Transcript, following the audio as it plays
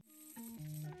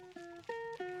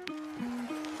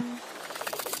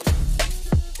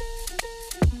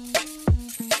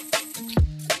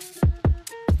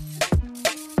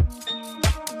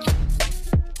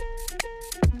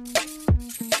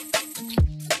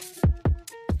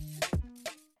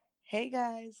Hey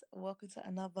guys, welcome to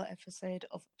another episode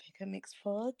of Pick a Mix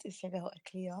Pod. It's your girl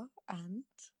Aklia and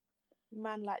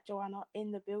Man like Joanna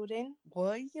in the building.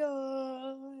 boy,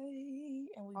 and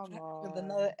we're Come back with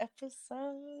another on.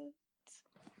 episode.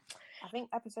 I think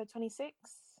episode 26.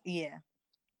 Yeah,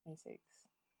 26.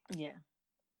 yeah,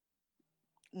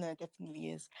 no, it definitely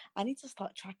is. I need to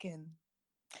start tracking.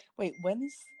 Wait, when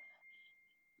is?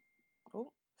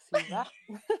 Oh, see that?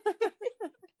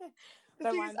 The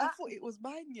Don't thing is, mind I that. thought it was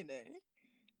mine, Because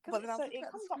but then I was looking it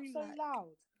at the comes up screen so like, loud.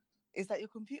 is that your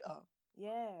computer?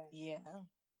 Yeah. Yeah.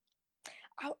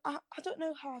 I don't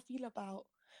know how I feel about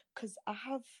because I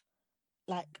have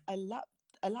like a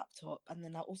laptop, and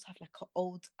then I also have like an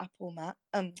old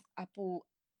Apple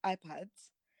iPads,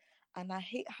 and I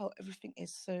hate how everything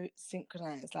is so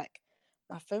synchronized. Like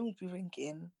my phone will be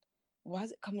ringing. Why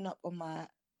is it coming up on my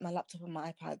laptop and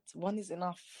my iPad? One is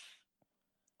enough.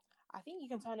 I think you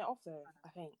can turn it off though, I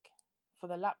think. For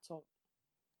the laptop.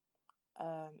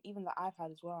 Even the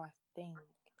iPad as well, I think.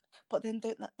 But then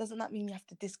doesn't that mean you have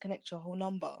to disconnect your whole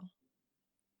number?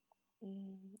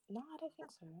 No, I don't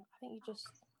think so. I think you just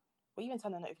even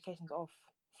turn the notifications off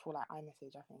for like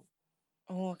iMessage, I think.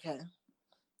 Oh, okay.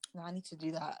 Now I need to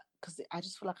do that because I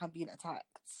just feel like I'm being attacked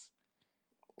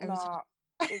every time.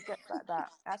 Nah, it gets like that.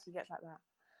 It actually gets like that.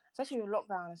 Especially with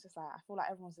lockdown, it's just like I feel like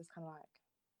everyone's just kind of like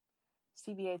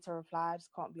CBA to reply. I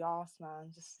just can't be asked,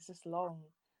 man. It's just long.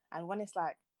 And when it's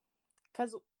like,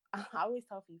 because I always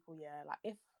tell people, yeah, like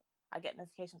if I get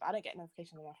notifications, I don't get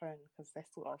notifications on my phone because they're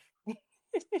still off.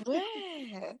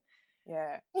 Where?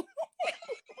 Yeah.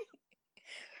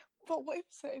 But what if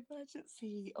it's an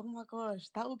emergency? Oh my gosh,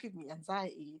 that will give me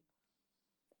anxiety.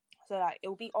 So like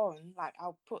it'll be on. Like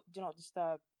I'll put do not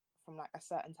disturb from like a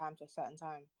certain time to a certain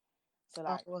time. So Oh,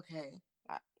 like okay.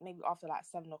 maybe after like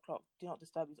 7 o'clock, do not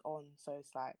disturb is on. So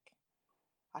it's like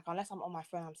unless I'm on my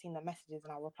phone, I'm seeing the messages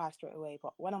and I'll reply straight away.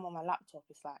 But when I'm on my laptop,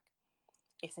 it's like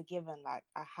it's a given. Like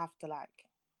I have to like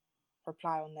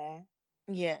reply on there.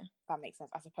 Yeah. That makes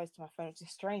sense. As opposed to my phone, which is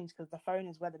strange because the phone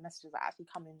is where the messages are actually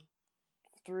coming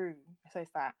through. So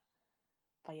it's that.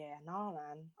 But yeah, nah,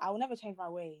 man. I will never change my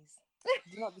ways.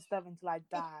 Do not disturb until I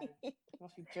die. You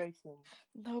must be joking.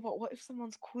 No, but what if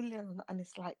someone's calling and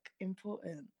it's like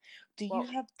important? Do you Well,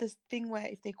 have this thing where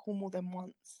if they call more than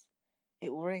once, it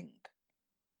will ring?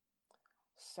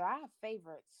 so I have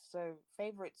favorites. So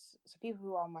people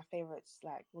who are on my favorites,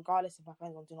 like regardless if my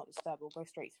phone's on Do Not Disturb, will go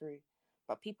straight through.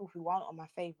 But people who aren't on my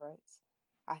favorites,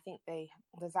 I think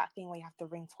there's that thing where you have to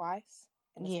ring twice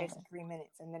in the space Yeah. of 3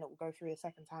 minutes, and then it will go through the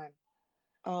second time.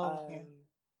 Oh, okay. Um,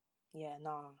 yeah,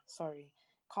 nah, sorry,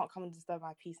 can't come and disturb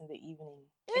my peace in the evening.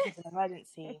 If it's an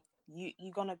emergency,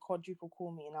 you gonna quadruple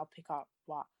call me and I'll pick up.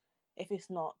 But if it's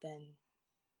not, then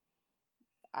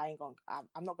I'm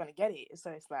not gonna get it. So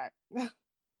it's like.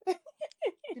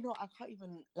 You know, I can't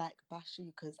even like bash you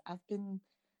because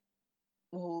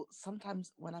well,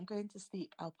 sometimes when I'm going to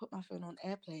sleep, I'll put my phone on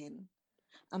airplane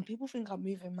and people think I'm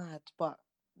moving mad, but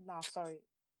Nah, sorry.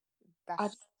 I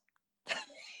That's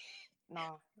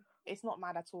nah. It's not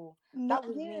mad at all. no, That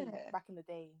was me yeah. back in the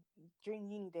day during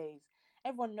uni days.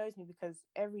 Everyone knows me because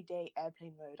every day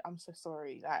airplane mode. I'm so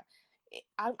sorry. Like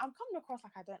I'm coming across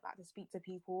like I don't like to speak to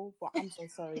people, but I'm so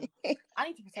sorry. I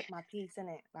need to protect my peace,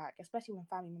 innit? Like especially when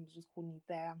family members just call me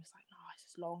there. I'm just like, no, it's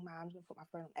just long, man. I'm just gonna put my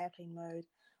phone on airplane mode.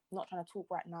 I'm not trying to talk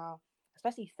right now.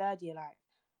 Especially third year, like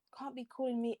can't be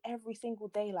calling me every single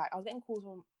day. Like I was getting calls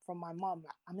from my mum.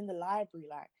 Like I'm in the library,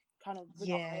 like trying to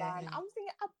ring up my line. Yeah. I'm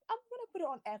thinking I'm gonna put it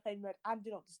on airplane mode and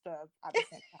do not disturb at the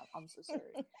same time. I'm so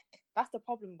sorry. That's the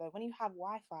problem though. When you have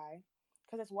Wi-Fi,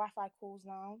 because there's Wi-Fi calls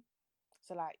now,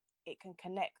 so like it can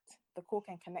connect. The call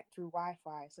can connect through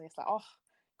Wi-Fi. So it's like, oh,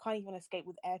 can't even escape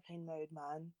with airplane mode,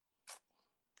 man.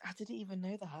 I didn't even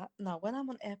know that. Now, when I'm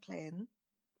on airplane,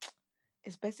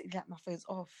 it's basically like my phone's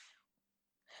off.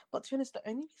 But to be honest, the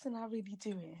only reason I really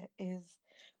do it is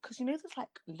because there's like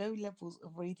low levels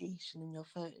of radiation in your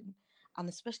phone, and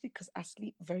especially because I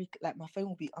sleep like my phone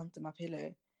will be under my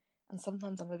pillow, and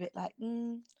sometimes I'm a bit like,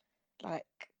 like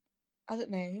I don't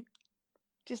know,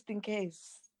 just in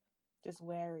case. Just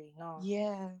wary. No,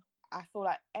 Yeah, I feel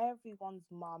like everyone's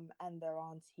mum and their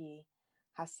auntie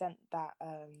has sent that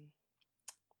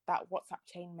WhatsApp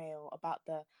chain mail about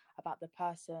the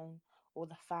person or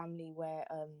the family where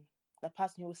the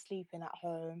person who was sleeping at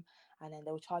home and then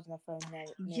they were charging their phone near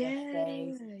their yeah,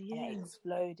 face and it yeah.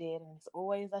 exploded and it's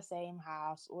always the same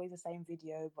house, always the same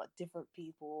video but different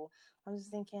people. I'm just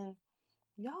thinking,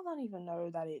 y'all don't even know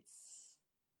that it's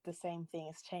the same thing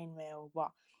as chain mail,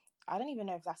 but I don't even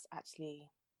know if that's actually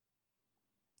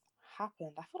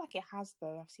happened. I feel like it has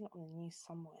though. I've seen it on the news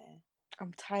somewhere.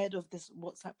 I'm tired of this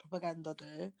WhatsApp propaganda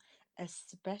though.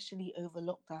 especially over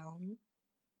lockdown,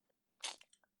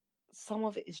 some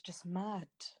of it is just mad.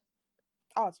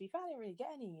 Oh, to be fair, I didn't really get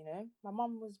any, you know. My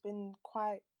mum has been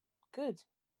quite good.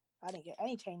 I didn't get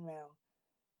any chain mail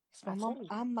It's my at mum all.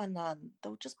 and my nan.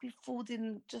 They'll just be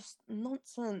forwarding just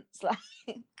nonsense. Like,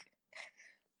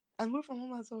 and with my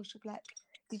mum as well, she'll be like,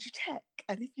 did you check?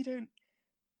 And if you don't,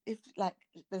 if like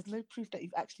there's no proof that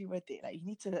you've actually read it, like you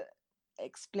need to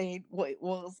explain what it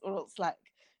was, or else like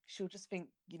she'll just think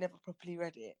you never properly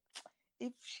read it.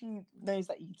 If she knows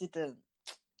that you didn't,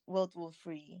 World War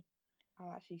Three,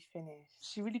 I'm actually finished.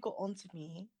 she really got onto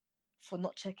me for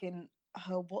not checking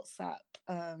her WhatsApp.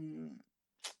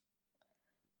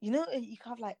 You know, you can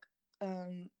have like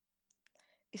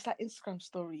it's like Instagram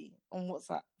story on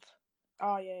WhatsApp.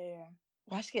 Oh yeah.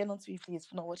 Why is she getting onto me, please,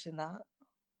 for not watching that?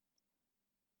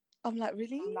 I'm like,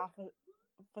 really? Now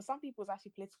for some people, it's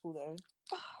actually political though.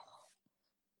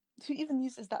 Who even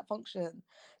uses that function?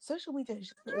 Social media is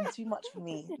just getting too much for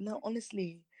me. No,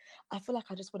 honestly, I feel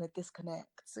like I just want to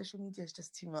disconnect. Social media is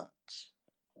just too much.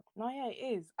 No, yeah,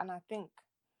 it is, and I think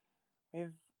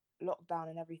with lockdown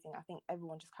and everything, I think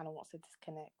everyone just kind of wants to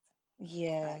disconnect.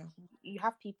 Yeah. Like, you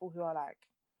have people who are like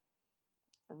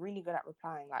really good at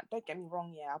replying. Like, don't get me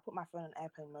wrong, yeah, I'll put my phone on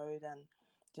airplane mode and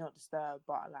do not disturb.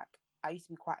 But like, I used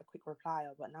to be quite a quick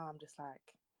replier, but now I'm just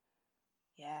like,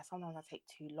 yeah, sometimes I take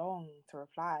too long to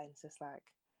reply, and it's just like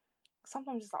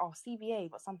sometimes it's like, oh, CBA,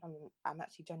 but sometimes I'm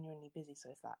actually genuinely busy, so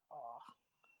it's like, oh,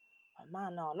 but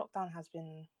man, no, lockdown has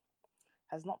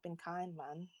not been kind,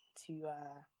 man, to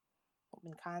not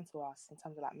been kind to us in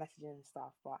terms of like messaging and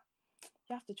stuff. But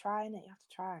you have to try, innit? You have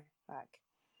to try. Like,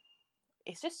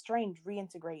 it's just strange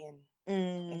reintegrating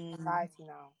in society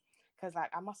now, because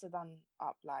like I must have done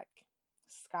up like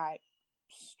Skype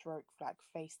stroke like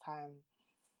FaceTime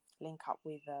link up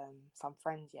with some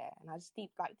friends, yeah, and I just think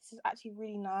like this is actually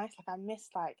really nice. Like, I miss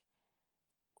like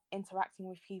interacting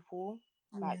with people,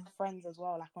 like friends as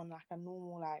well, like on like a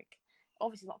normal, like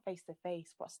obviously not face to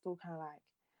face, but still kind of like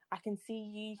I can see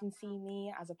you can see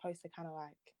me, as opposed to kind of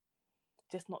like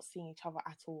just not seeing each other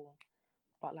at all.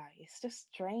 But like, it's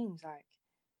just strange, like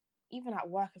even at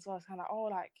work as well, it's kind of like, oh,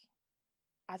 like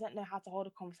I don't know how to hold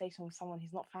a conversation with someone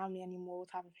who's not family anymore,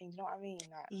 type of thing. Do you know what I mean?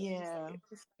 Like, Yeah. it's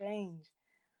just strange.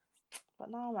 But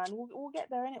no, man, we'll get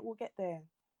there, innit? We'll get there.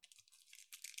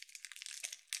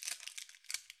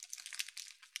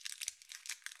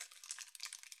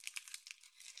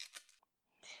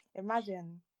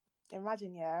 Imagine,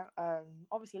 yeah.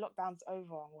 Obviously lockdown's over.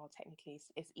 Well, technically,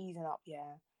 it's easing up.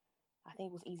 Yeah, I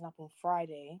think it was easing up on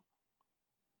Friday.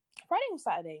 Friday or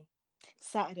Saturday?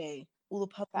 Saturday, all the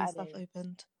pubs and stuff Saturday.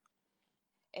 opened.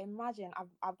 Imagine,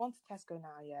 I've gone to Tesco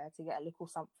now, yeah, to get a little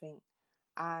something.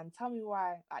 And tell me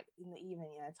why, like in the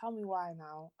evening, yeah, tell me why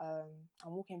now.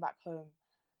 I'm walking back home,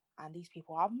 and these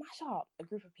people are mash up. A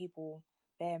group of people,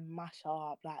 they're mash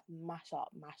up, like mash up,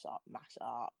 mash up, mash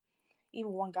up.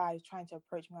 Even one guy was trying to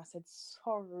approach me. I said,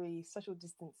 sorry, social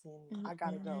distancing. I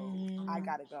gotta go. I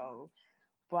gotta go.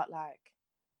 But like,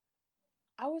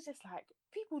 I was just like,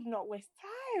 people do not waste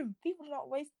time. People do not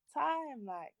waste time.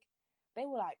 Like, they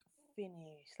were like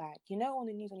finished. Like, you know, on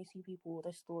the news when you see people,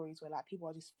 there's stories where like people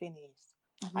are just finished.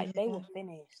 Like, they were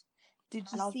finished. Did you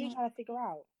And I was really see trying to figure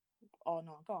out. Oh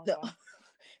no, go on, the go on.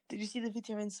 Did you see the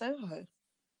video in Soho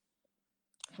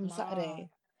from Nah. Saturday?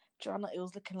 Joanna, it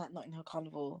was looking like Notting Hill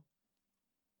Carnival.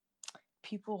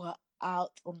 People were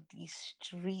out on the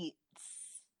streets.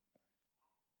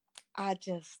 I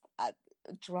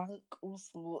drank all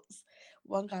sorts.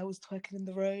 One guy was twerking in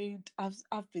the road.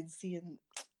 I've been seeing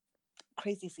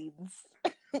crazy scenes.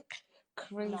 No, but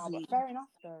Crazy. fair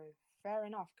enough though. Fair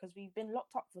enough, because we've been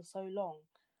locked up for so long.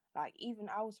 Like, even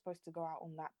I was supposed to go out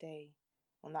on that day,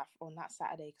 on that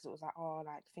Saturday, because it was like, oh,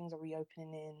 like things are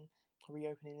reopening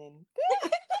in,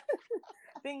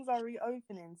 things are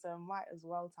reopening, so might as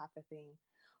well, type of thing.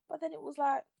 But then it was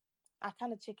like I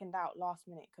kind of chickened out last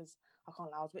minute, because I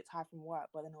can't lie, I was a bit tired from work.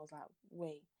 But then I was like,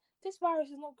 wait, this virus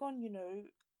is not gone, you know.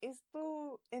 It's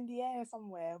still in the air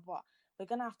somewhere, but we're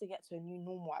gonna have to get to a new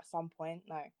normal at some point.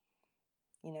 Like,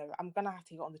 you know, I'm gonna have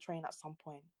to get on the train at some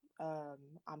point.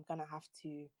 I'm gonna have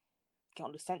to get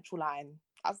on the central line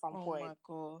at some Oh my point.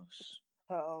 gosh.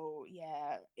 So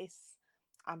yeah,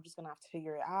 I'm just gonna have to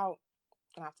figure it out.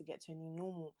 Gonna have to get to a new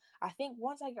normal. I think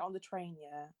once I get on the train,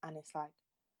 yeah, and it's like,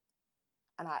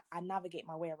 and I navigate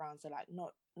my way around, so like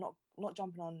not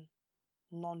jumping on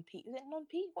non-peak. Is it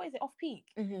non-peak? What is it? Off-peak?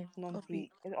 Off-peak.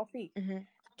 Non-peak. Is it off-peak?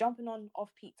 Jumping on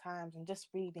off-peak times and just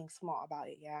really being smart about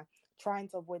it, yeah. Trying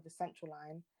to avoid the central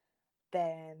line,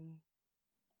 then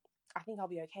I think I'll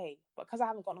be okay. But because I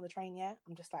haven't gotten on the train yet,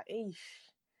 I'm just like, eesh.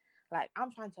 Like,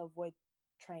 I'm trying to avoid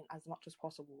train as much as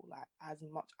possible, like as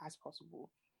much as possible.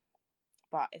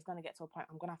 But it's gonna get to a point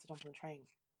I'm gonna have to jump on the train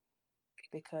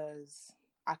because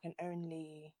I can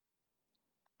only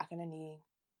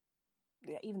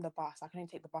yeah, even the bus. I can only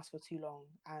take the bus for too long,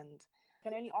 and I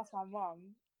can only ask my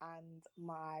mum and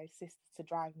my sister to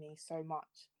drive me so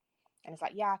much. And it's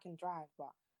like, yeah, I can drive,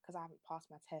 but because I haven't passed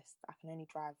my test, I can only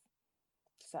drive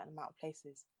a certain amount of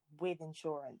places with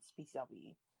insurance,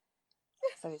 BTW.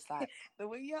 So it's like, The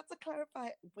way you have to clarify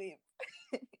it with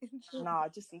nah,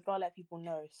 just you gotta let people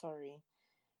know. Sorry,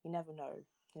 you never know.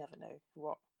 You never know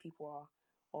what people are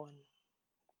on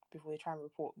before they try and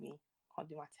report me. Can't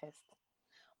do my test.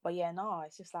 But yeah, no,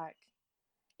 it's just like,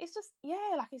 it's just,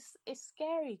 yeah, like it's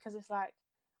scary because it's like,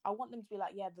 I want them to be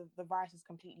like, yeah, the virus is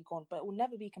completely gone, but it will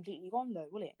never be completely gone though,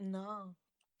 will it? No.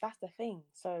 That's the thing.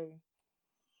 So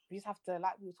we just have to,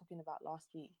 like we were talking about last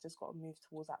week, just got to move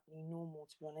towards that new normal,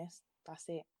 to be honest. That's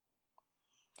it.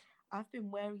 I've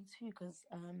been wary too because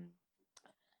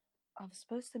I was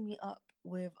supposed to meet up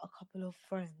with a couple of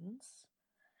friends,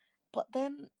 but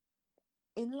then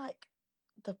in like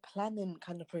the planning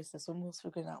kind of process when we was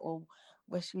figuring out, well,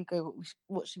 where should we go,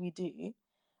 what should we do,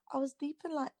 I was deep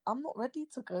in like, I'm not ready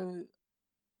to go.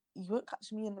 You won't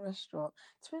catch me in a restaurant.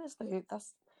 To be honest though,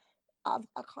 I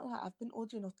can't lie, I've been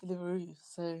ordering off Deliveroo,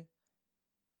 so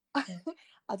I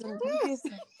don't know,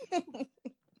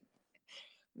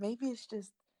 maybe it's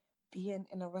just being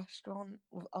in a restaurant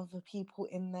with other people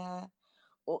in there,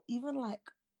 or even like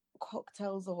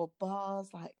cocktails or bars.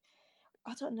 Like,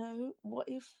 I don't know, what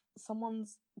if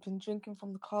someone's been drinking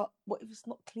from the cup? What if it's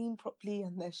not clean properly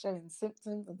and they're showing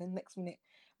symptoms, and then next minute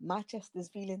my chest is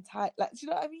feeling tight? Like, do you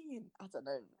know what I mean? I don't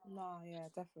know. No, yeah,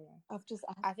 definitely. I had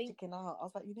I to think chicken out. I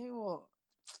was like, you know what?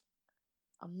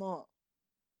 I'm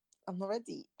not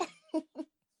ready.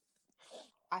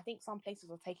 I think some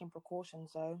places are taking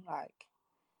precautions though. Like,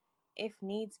 if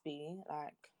needs be,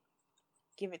 like,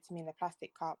 give it to me in a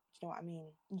plastic cup. Do you know what I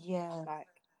mean? Yeah. Like,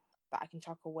 that I can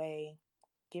chuck away.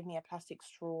 Give me a plastic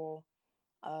straw.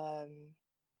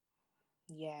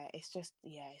 Yeah,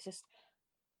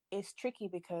 it's tricky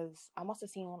because I must have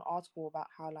seen one article about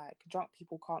how like drunk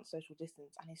people can't social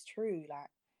distance, and it's true.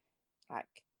 Like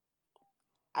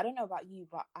I don't know about you,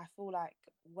 but I feel like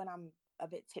when I'm a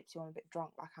bit tipsy or I'm a bit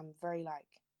drunk, like I'm very like,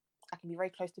 I can be very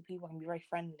close to people, I can be very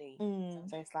friendly.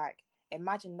 So it's like,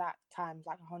 imagine that times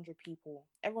like 100 people.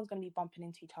 Everyone's gonna be bumping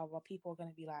into each other. People are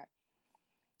gonna be like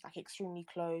extremely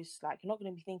close. Like, you're not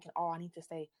gonna be thinking, oh, I need to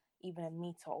stay even a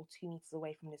meter or 2 meters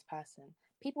away from this person.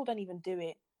 People don't even do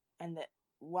it, and that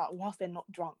whilst they're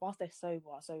not drunk, whilst they're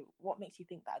sober. So what makes you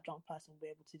think that a drunk person will be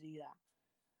able to do that?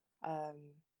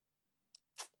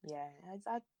 Yeah,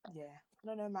 yeah, I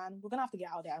don't know, man. We're gonna have to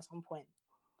get out there at some point.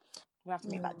 We're gonna have to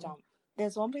make that jump.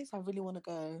 There's one place I really want to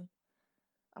go.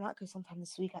 I might go sometime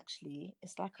this week actually.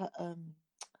 It's like a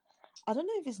I don't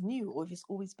know if it's new or if it's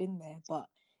always been there, but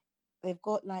they've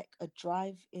got like a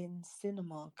drive-in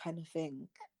cinema kind of thing.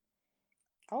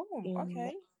 Oh,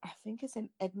 okay. I think it's in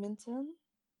Edmonton,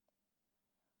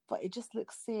 but it just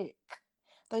looks sick.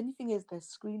 The only thing is they're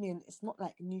screening. It's not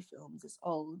like new films; it's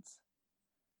old.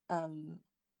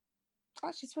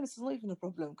 Actually, to be honest, it's not even a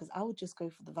problem because I would just go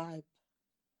for the vibe.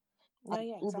 No, And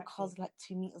yeah, all the exactly. cars are like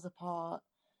 2 meters apart,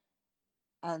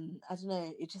 and I don't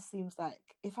know. It just seems like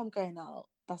if I'm going out,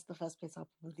 that's the first place I'll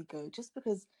probably go, just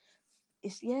because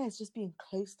it's just being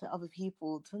close to other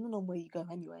people, depending on where you go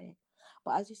anyway.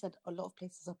 But as you said, a lot of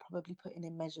places are probably putting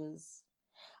in measures.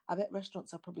 I bet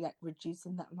restaurants are probably like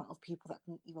reducing that amount of people that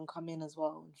can even come in as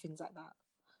well and things like that.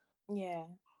 Yeah,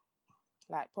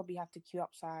 like probably have to queue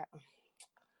outside.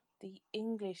 The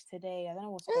English today, I don't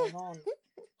know what's going on.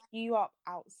 Queue up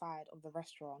outside of the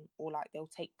restaurant, or like they'll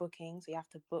take bookings, so you have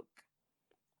to book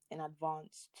in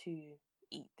advance to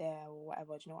eat there or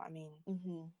whatever. Do you know what I mean?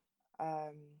 Mm-hmm.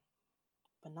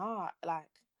 But nah, like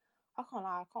I can't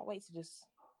lie, I can't wait to just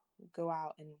go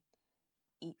out and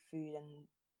eat food and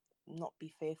not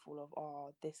be fearful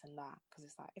of this and that, because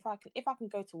it's like if I can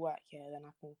go to work here, then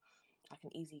I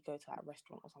can easily go to that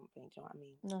restaurant or something. Do you know what I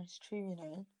mean? No, it's true, you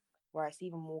know. Where it's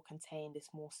even more contained,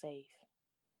 it's more safe.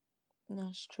 No,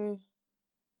 it's true.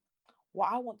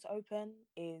 What I want to open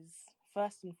is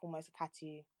first and foremost a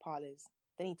tattoo parlors.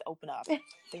 They need to open up. They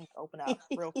need to open up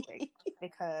real quick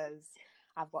because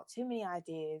I've got too many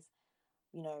ideas.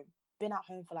 You know, been at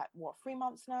home for like what 3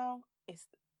 months now.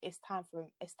 It's time for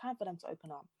them to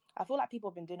open up. I feel like people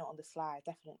have been doing it on the sly.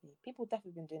 Definitely, people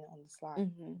definitely been doing it on the sly.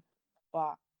 Mm-hmm.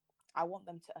 But I want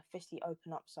them to officially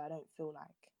open up so I don't feel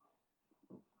like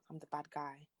I'm the bad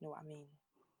guy. You know what I mean?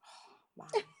 Man,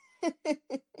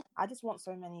 I just want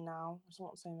so many now. I just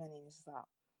want so many. It's that.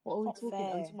 What are we Not talking? Are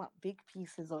we fair. talking about big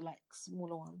pieces or like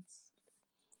smaller ones?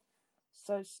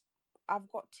 So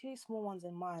I've got two small ones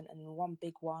in mind and one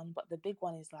big one, but the big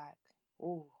one is like,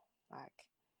 oh, like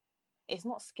it's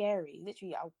not scary.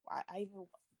 Literally, I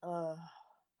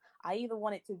either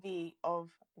want it to be of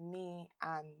me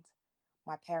and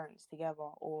my parents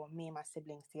together, or me and my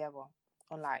siblings together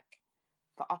on like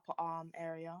the upper arm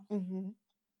area,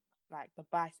 like the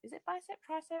bicep. Is it bicep,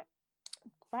 tricep,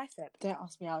 bicep? Don't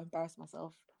ask me. I'll embarrass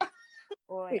myself.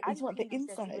 Or Wait, I it's just what can the even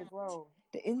say inside, as well.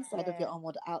 the inside of your Yeah, arm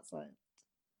or the outside?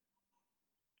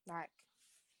 like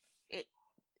it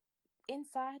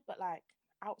inside, but like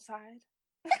outside.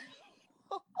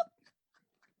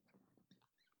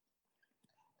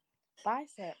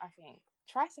 Bicep, I think.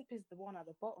 Tricep is the one at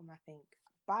the bottom, I think.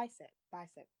 Bicep.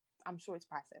 I'm sure it's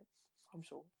bicep. I'm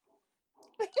sure.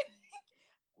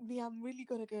 Me, I'm really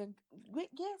gonna go. Wait,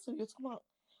 yeah. So you're talking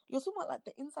about like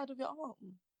the inside of your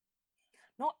arm.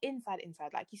 Not inside.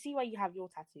 Like you see where you have your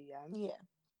tattoo, yeah. Yeah.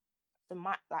 So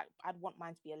I'd want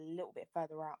mine to be a little bit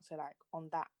further out. So like on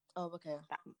that Oh, okay.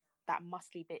 that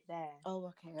muscly bit there. Oh,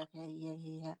 okay.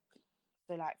 Yeah.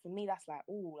 So like for me, that's like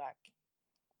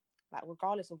like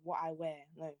regardless of what I wear.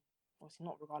 No, obviously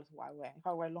not regardless of what I wear. If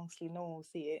I wear long sleeve, no one will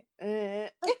see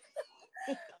it.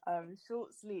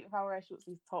 Short sleeve. If I wear a short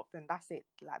sleeve top, then that's it.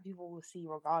 Like people will see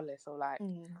regardless of like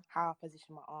how I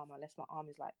position my arm, unless my arm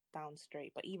is like down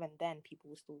straight. But even then, people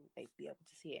will still be able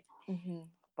to see it.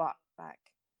 But like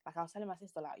I was telling my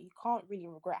sister, like you can't really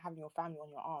regret having your family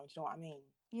on your arm. Do you know what I mean?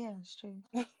 Yeah, it's true.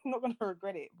 I'm not gonna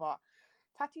regret it, but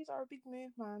tattoos are a big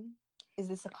move, man. Is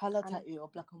this a color tattoo or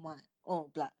black and white? Or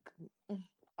black?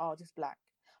 Oh, just black.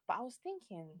 But I was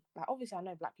thinking, like, obviously, I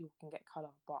know black people can get color,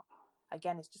 but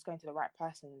again, it's just going to the right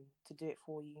person to do it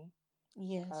for you.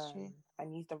 Yeah, it's true.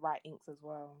 And use the right inks as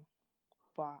well.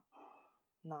 But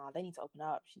nah, they need to open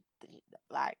up.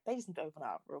 Like, they just need to open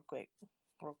up real quick,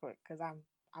 because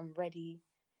I'm ready.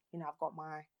 You know, I've got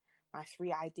my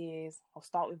 3 ideas. I'll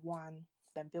start with one,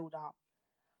 then build up.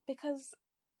 Because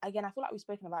again, I feel like we've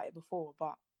spoken about it before,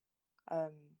 but I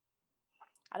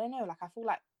don't know. Like, I feel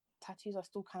like tattoos are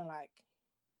still kind of like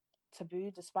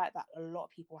taboo, despite that a lot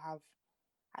of people have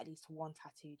at least one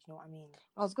tattoo. Do you know what I mean?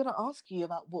 I was gonna ask you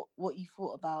about what you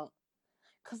thought about,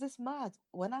 because it's mad.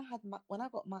 When I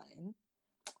got mine,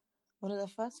 one of the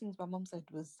first things my mum said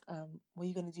was, "What are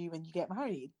you gonna do when you get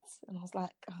married?" And I was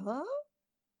like, "Huh?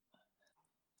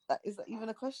 Is that even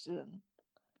a question?"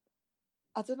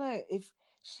 I don't know if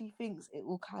she thinks it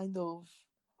will kind of.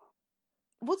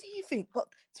 What do you think? But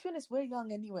to be honest, we're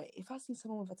young anyway. If I see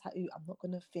someone with a tattoo, I'm not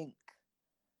gonna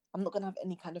have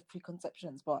any kind of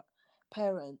preconceptions. But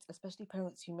parents, especially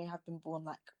parents who may have been born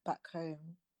like back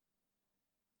home,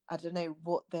 I don't know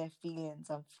what their feelings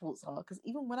and thoughts are. Because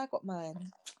even when I got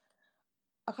mine,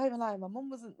 I can't even lie, my mum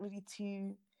wasn't really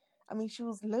too. I mean, she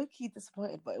was low key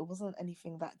disappointed, but it wasn't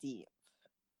anything that deep.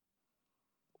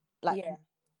 Like, Yeah.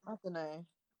 I don't know.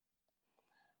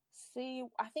 See,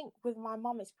 I think with my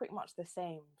mum, it's pretty much the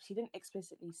same. She didn't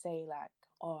explicitly say like,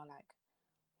 "Oh, like,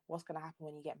 what's gonna happen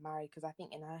when you get married?" Because I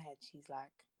think in her head, she's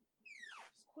like,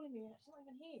 "She's calling me. She's not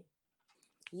even here."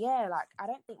 Yeah, like I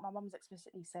don't think my mum's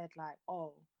explicitly said like,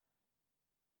 "Oh,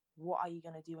 what are you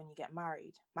gonna do when you get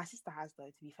married?" My sister has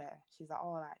though. To be fair, she's like,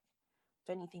 "Oh, like,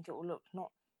 don't you think it will look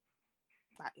not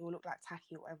like it will look like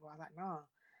tacky or whatever?" I was like, "Nah,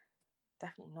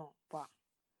 definitely not." But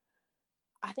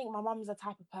I think my mum's the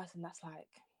type of person that's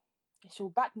like, she'll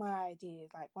back my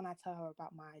ideas. Like when I tell her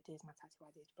about my ideas, my tattoo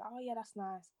ideas, she'll be like, "Oh yeah, that's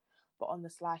nice," but on the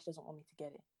sly, she doesn't want me to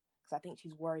get it because I think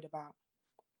she's worried about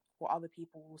what other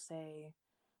people will say,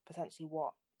 potentially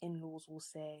what in-laws will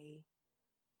say.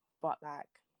 But like,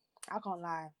 I can't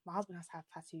lie, my husband has to have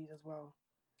tattoos as well,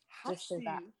 just so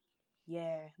that,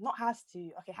 yeah, not has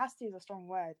to. Okay, has to is a strong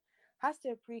word. Has to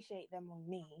appreciate them on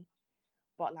me,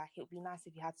 but like it would be nice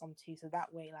if he had some too, so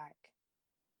that way, like,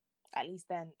 at least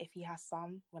then if he has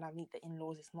some, when I meet the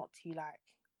in-laws, it's not too like,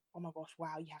 oh my gosh,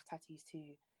 wow, you have tattoos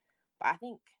too. But I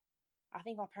think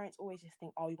our parents always just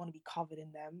think, oh, you want to be covered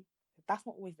in them. That's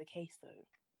not always the case though.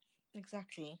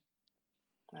 Exactly.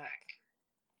 Like,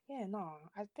 yeah, no,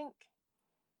 I think,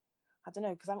 I don't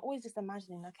know, because I'm always just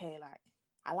imagining, okay, like,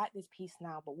 I like this piece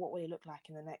now, but what will it look like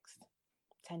in the next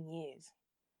 10 years?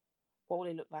 What will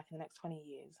it look like in the next 20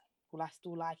 years? Will I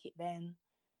still like it then?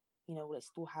 You know, will it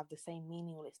still have the same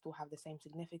meaning? Will it still have the same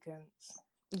significance?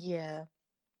 Yeah.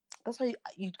 That's why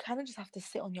you kind of just have to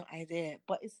sit on your idea,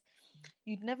 but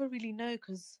you'd never really know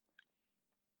because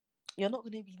you're not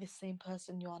going to be the same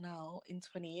person you are now in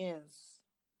 20 years.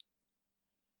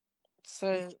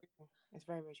 So It's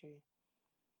very, very true.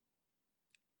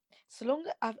 so long,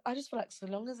 I just feel like so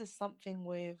long as it's something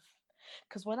with,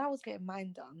 because when I was getting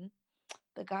mine done,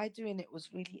 the guy doing it was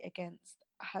really against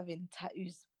having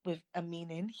tattoos with a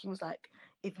meaning. He was like,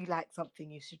 if you like something,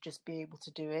 you should just be able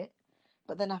to do it.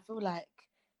 But then I feel like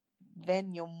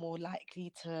then you're more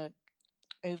likely to,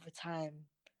 over time,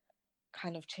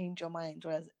 kind of change your mind.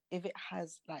 Whereas if it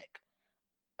has like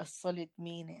a solid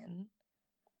meaning,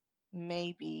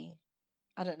 maybe,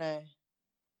 I don't know.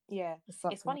 Yeah, it's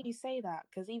Something. funny you say that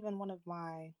because even one of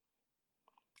my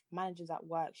managers at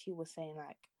work, she was saying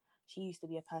like she used to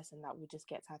be a person that would just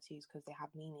get tattoos because they have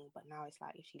meaning, but now it's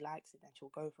like if she likes it, then she'll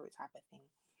go for it type of thing.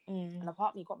 And a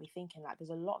part of me got me thinking like there's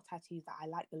a lot of tattoos that I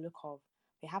like the look of.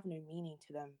 They have no meaning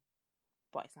to them,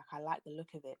 but it's like I like the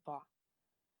look of it. But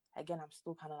again, I'm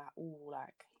still kind of like, oh,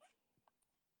 like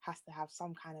has to have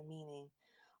some kind of meaning.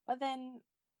 But then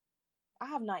I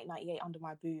have 1998 under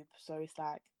my boob, so it's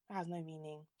like it has no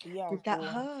meaning. The year I was Did that born.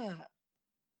 hurt?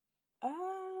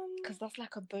 Because that's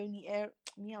like a bony area.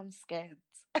 Me, I'm scared.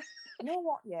 You know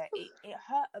what? Yeah, it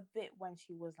hurt a bit when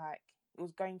she was like, it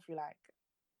was going through like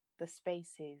the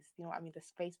spaces. You know what I mean? The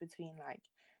space between like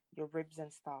your ribs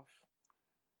and stuff.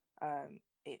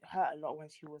 It hurt a lot when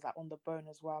she was like on the bone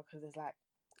as well because it's like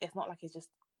it's not like it's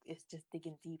just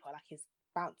digging deeper. Like it's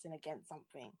bouncing against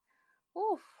something.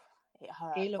 Oof, it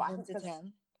hurt. Scale But of I 1 think to because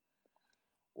 10.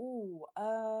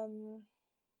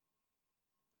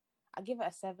 I give it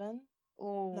a 7.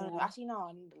 No, Oh, actually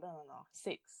no,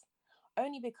 6.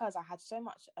 Only because I had so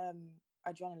much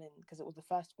adrenaline because it was the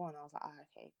first one. I was like,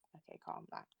 okay, calm.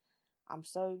 Like I'm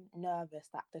so nervous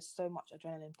that there's so much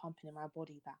adrenaline pumping in my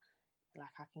body that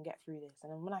like I can get through this.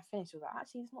 And then when I finished, I was like,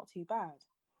 actually, it's not too bad.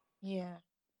 yeah.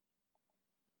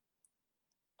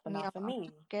 But Me, now for I'm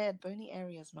me, scared. Bony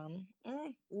areas, man.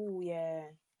 oh yeah.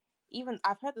 Even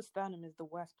I've heard the sternum is the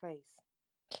worst place.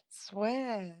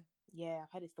 Swear. Yeah,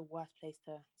 I've heard it's the worst place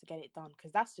to get it done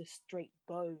because that's just straight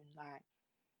bone. Like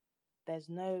there's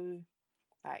no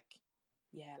like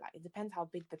yeah, like it depends how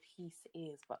big the piece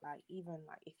is, but like even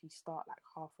like if you start like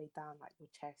halfway down like your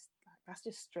chest, like that's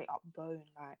just straight up bone.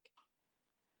 Like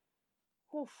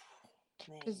oof,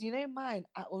 Because man. you know mine,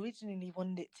 I originally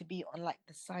wanted it to be on like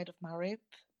the side of my rib,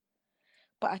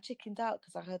 but I chickened out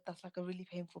because I heard that's like a really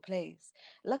painful place.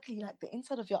 Luckily, like the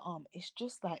inside of your arm, it's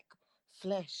just like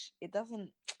flesh. It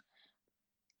doesn't,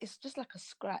 it's just like a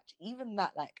scratch. Even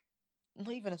that, like,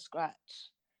 not even a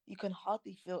scratch. You can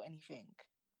hardly feel anything.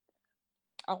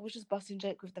 I was just busting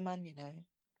joke with the man,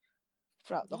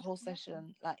 throughout the Yeah. whole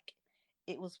session. Like,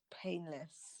 it was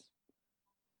painless.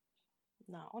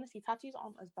 No, honestly, tattoos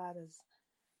aren't as bad as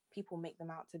people make them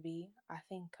out to be. I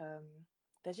think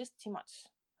there's just too much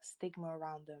stigma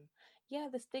around them. Yeah,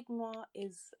 the stigma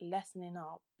is lessening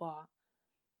up, but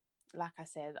like I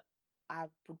said, I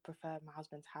would prefer my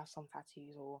husband to have some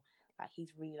tattoos or like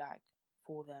he's really like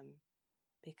for them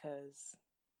because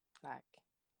like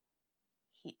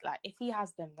he like if he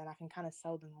has them then I can kind of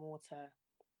sell them more to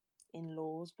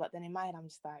in-laws. But then in my head I'm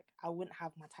just like I wouldn't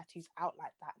have my tattoos out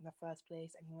like that in the first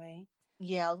place anyway.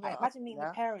 Yeah, I was Like gonna ask imagine you meeting the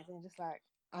that. parents and just like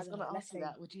I I was don't know, gonna let's ask you say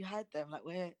that. Would you hide them? Like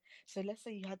where? So let's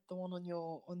say you had the one on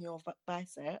your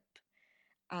bicep,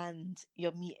 and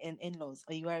you're meeting in-laws.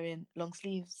 Are you wearing long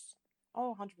sleeves?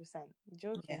 oh 100%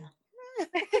 Yeah. joking.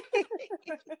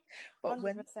 But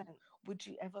when 100%. would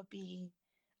you ever be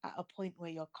at a point where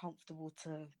you're comfortable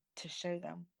to show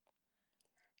them?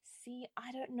 See,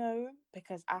 I don't know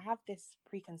because I have this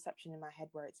preconception in my head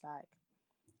where it's like,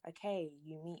 okay,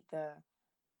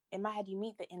 in my head, you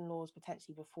meet the in laws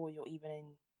potentially before you're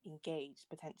even engaged,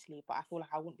 potentially. But I feel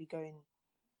like I wouldn't be going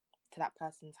to that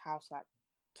person's house like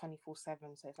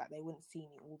 24/7. So it's like they wouldn't see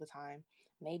me all the time.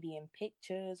 Maybe in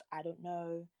pictures, I don't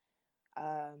know.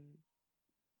 Um,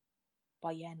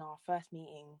 but yeah, no, first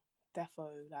meeting,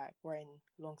 defo like wearing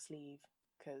long sleeve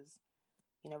because,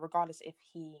 regardless if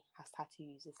he has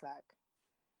tattoos, it's like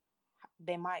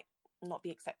they might not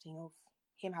be accepting of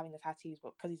him having the tattoos,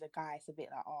 but because he's a guy, it's a bit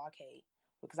like, oh, okay.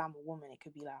 Because I'm a woman, it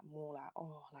could be like more like,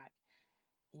 oh, like,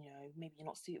 maybe you're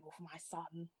not suitable for my son.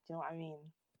 Do you know what I mean?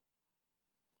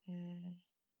 Mm.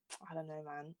 I don't know,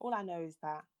 man. All I know is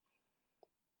that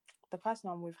the person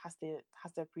I'm with has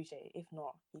to appreciate it. If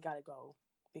not, you gotta go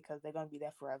because they're gonna be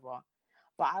there forever.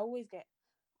 But I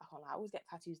can't lie, I always get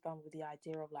tattoos done with the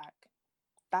idea of like,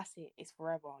 that's it, it's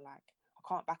forever. Like I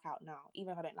can't back out now.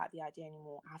 Even if I don't like the idea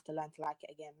anymore, I have to learn to like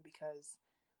it again because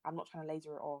I'm not trying to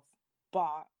laser it off.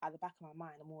 But at the back of my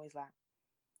mind, I'm always like,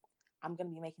 I'm gonna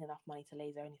be making enough money to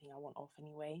laser anything I want off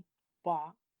anyway.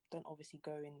 But don't obviously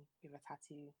go in with a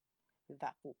tattoo with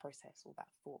that thought process or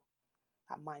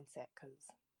that mindset, because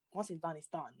once it's done, it's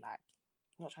done. Like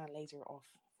I'm not trying to laser it off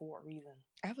for what reason.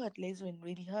 I've heard lasering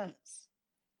really hurts.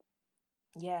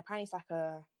 Yeah, apparently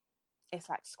it's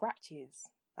like scratches.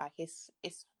 Like it's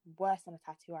worse than a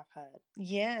tattoo I've heard.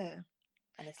 Yeah.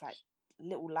 And it's like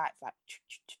little lights like.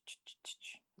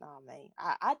 Nah, mate.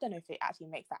 I don't know if it actually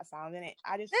makes that sound in it.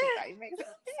 I just think that it makes that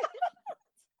sound.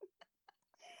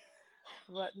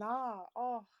 But nah,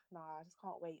 oh nah, I just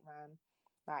can't wait, man.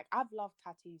 Like I've loved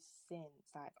tattoos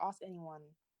since. Like ask anyone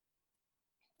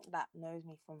that knows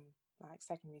me from like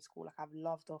secondary school. Like I've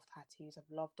loved off tattoos.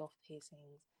 I've loved off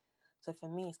piercings. So for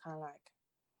me, it's kind of like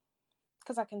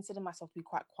because I consider myself to be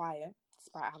quite quiet,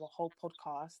 despite I have a whole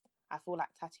podcast. I feel like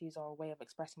tattoos are a way of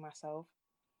expressing myself,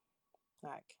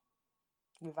 like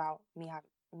without me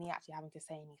actually having to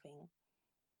say anything.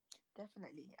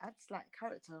 Definitely adds like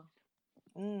character.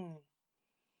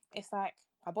 It's like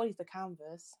my body's the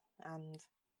canvas, and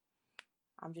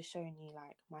I'm just showing you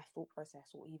like my thought process,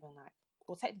 or even like,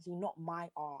 well, technically not my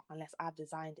art unless I've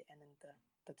designed it and then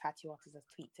the tattoo artist has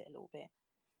tweaked it a little bit.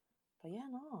 But yeah,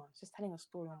 no, it's just telling a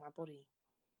story on my body.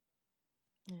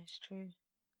 Yeah, it's true.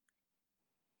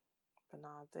 But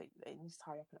nah, they need to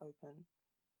hurry up and open.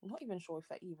 I'm not even sure if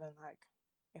they're even like,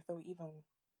 if they were even.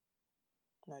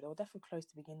 No, they were definitely close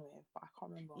to begin with, but I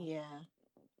can't remember. Yeah,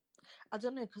 I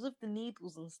don't know because of the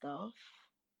needles and stuff.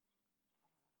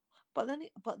 But then,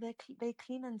 they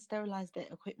clean and sterilize their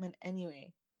equipment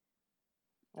anyway.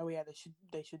 Oh yeah,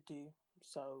 they should do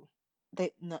so.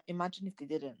 Imagine if they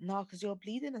didn't. No, because you're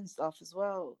bleeding and stuff as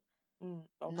well.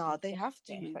 No, they have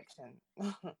to. Infection.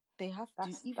 They have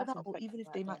to either that's that or even if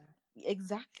right they there. might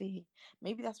exactly.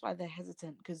 Maybe that's why they're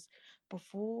hesitant because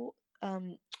before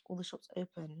all the shops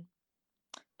open,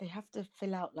 they have to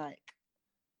fill out like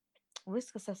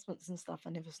risk assessments and stuff,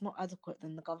 and if it's not adequate,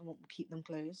 then the government will keep them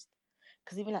closed.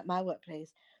 Because even at my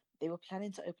workplace, they were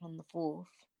planning to open on the 4th,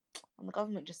 and the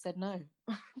government just said no.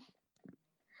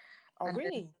 Oh And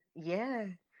really? then, yeah,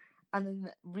 and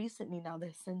then recently now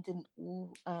they're sending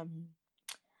all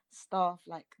staff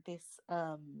like this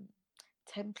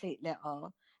template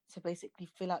letter to basically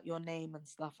fill out your name and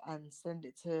stuff and send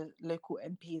it to local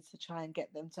MPs to try and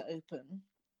get them to open.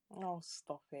 Oh,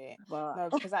 stop it. But No,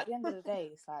 because at the end of the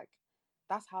day, it's like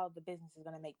that's how the business is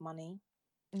going to make money.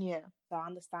 yeah, So I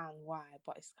understand why,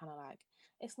 but it's kind of like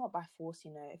it's not by force,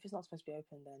 you know. If it's not supposed to be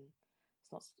open, then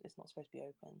it's not supposed to be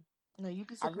open. no, you'd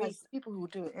be I really surprised people who will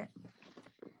do it.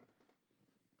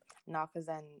 no, because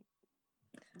then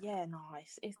yeah, no,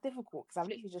 it's difficult because I've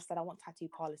literally just said I want tattoo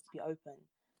parlors to be open,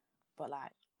 but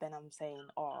like then I'm saying,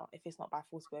 oh, if it's not by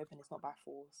force to be open, it's not by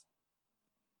force.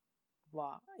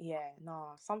 But yeah,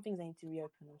 no, some things they need to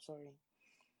reopen. I'm sorry.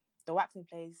 The waxing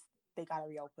place, they gotta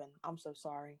reopen. I'm so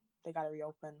sorry. They gotta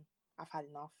reopen. I've had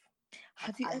enough.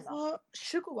 Have you ever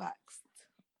sugar waxed?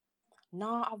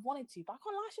 No, I wanted to, but I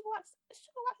can't lie. Sugar wax is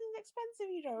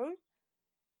expensive, you know.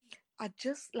 I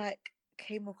just like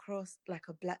came across like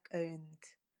a black owned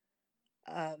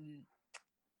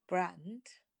brand.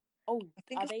 Oh, I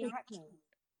think are it's they in called... Hackney?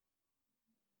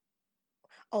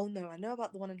 Oh no, I know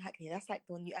about the one in Hackney. That's like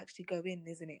the one you actually go in,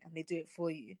 isn't it? And they do it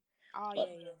for you. Oh But,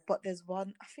 yeah. but there's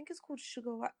one, I think it's called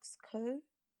Sugar Wax Co.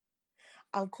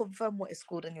 I'll confirm what it's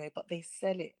called anyway, but they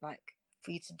sell it like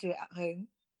for you to do it at home.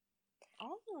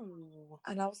 Oh.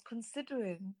 And I was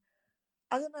considering,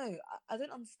 I don't know, I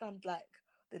don't understand like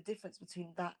the difference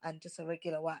between that and just a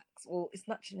regular wax. Well, it's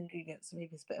natural ingredients, so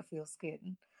maybe it's better for your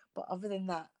skin. But other than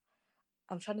that,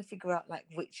 I'm trying to figure out like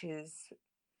which is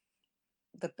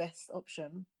the best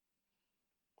option.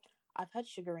 I've heard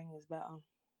sugaring is better.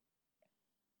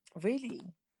 Really?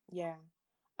 Yeah.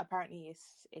 Apparently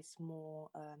it's more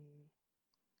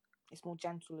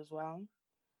gentle as well.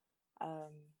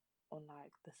 Um on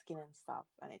like the skin and stuff,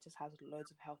 and it just has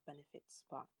loads of health benefits.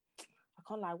 But I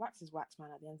can't lie, wax is wax,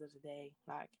 man, at the end of the day.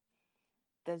 Like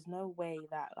there's no way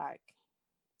that like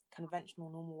conventional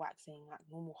normal waxing, like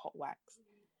normal hot wax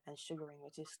and sugaring,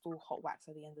 which is still hot wax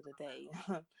at the end of the day,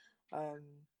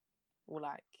 will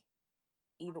like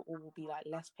either or will be like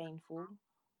less painful,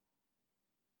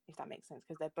 if that makes sense,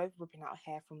 because they're both ripping out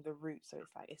hair from the root, so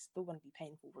it's like it's still going to be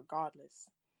painful regardless.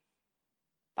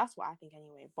 That's what I think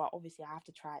anyway. But obviously, I have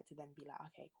to try it to then be like,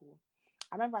 okay, cool.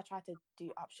 I remember I tried to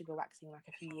do up sugar waxing like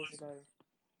a few years ago.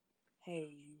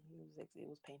 Hey, it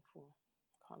was painful.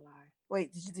 Can't lie.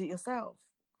 Wait, did you do it yourself?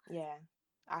 Yeah,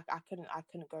 I couldn't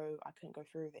go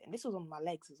through with it, and this was on my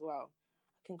legs as well.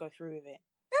 I couldn't go through with it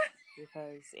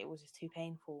because it was just too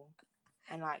painful,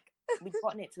 and like we'd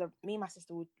gotten it to me and my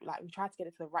sister would like we tried to get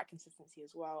it to the right consistency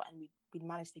as well, and we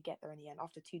managed to get there in the end.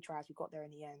 After 2 tries, we got there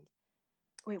in the end.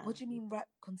 Wait, what do you mean right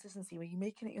consistency? Were you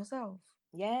making it yourself?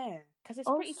 Yeah, because it's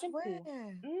pretty simple.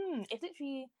 It's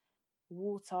literally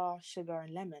water, sugar,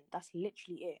 and lemon. That's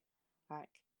literally it.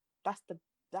 Like that's the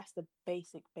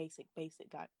basic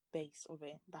like base of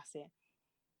it. That's it.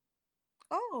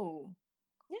 Oh,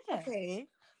 Yeah. okay.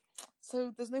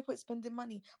 So there's no point spending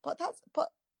money, but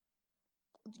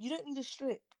You don't need a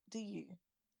strip, do you?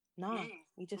 No,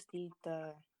 you just need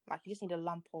you just need a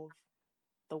lump of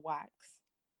the wax,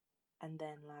 and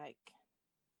then like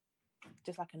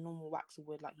just like a normal wax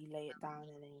would, like you lay it down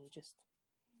and then you just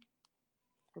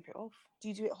rip it off. Do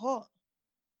you do it hot?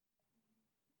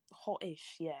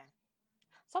 Hot-ish, yeah.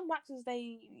 Some waxes,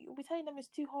 you'll be telling them it's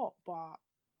too hot, but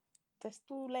they're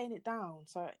still laying it down.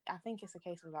 So I think it's a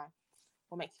case of like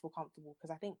what makes you feel comfortable,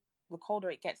 because I think the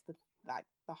colder it gets,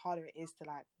 the harder it is to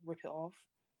like rip it off.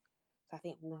 So I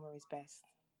think warmer is best.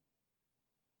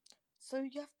 So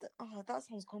you have to. Oh, that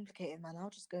sounds complicated, man. I'll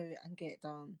just go and get it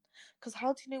done. Because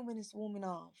how do you know when it's warm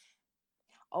enough?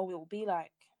 Oh, it will be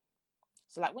like,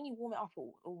 so like when you warm it up,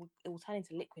 it will turn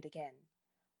into liquid again.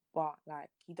 But like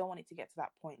you don't want it to get to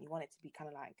that point. You want it to be kind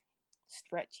of like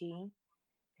stretchy,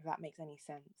 if that makes any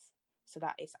sense, so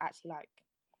that it's actually like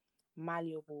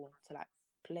malleable to like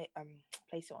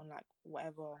place it on like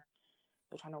whatever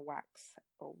you're trying to wax,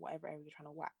 or whatever area you're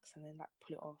trying to wax, and then like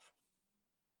pull it off.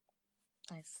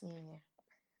 I see.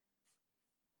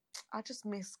 I just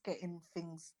miss getting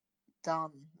things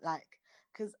done, like,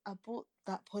 because I bought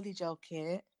that polygel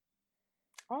kit.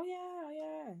 Oh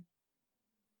yeah.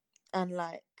 And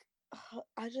like,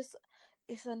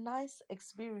 it's a nice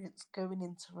experience going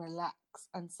in to relax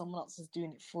and someone else is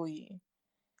doing it for you.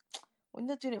 When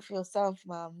you're doing it for yourself,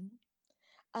 man.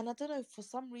 And I don't know, for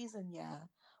some reason, yeah,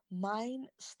 mine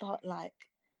start like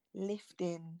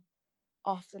lifting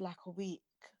after like a week.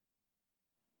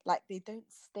 Like they don't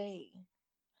stay.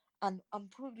 And I'm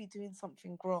probably doing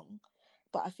something wrong.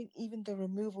 But I think even the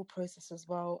removal process as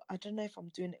well, I don't know if I'm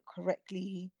doing it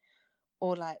correctly,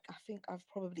 or like I think I've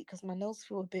probably, because my nails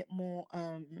feel a bit more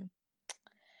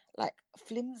like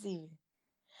flimsy.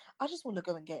 I just want to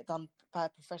go and get it done by a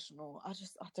professional. I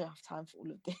don't have time for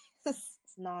all of this.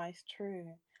 No, it's true.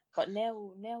 But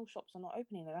nail shops are not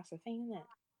opening. That's the thing, isn't it?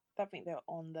 I don't think they're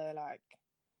on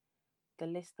the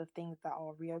list of things that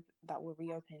were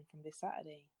reopening from this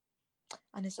Saturday.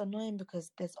 And it's annoying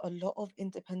because there's a lot of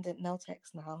independent nail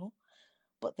techs now,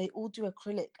 but they all do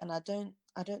acrylic, and I don't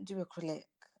do acrylic.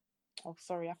 Oh,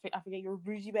 sorry, I forget you're a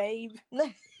bougie babe. No,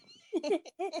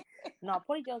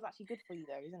 polygel is actually good for you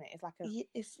though, isn't it? It's like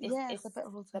it's a better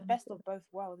alternative. The best of both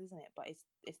worlds, isn't it? But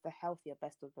it's the healthier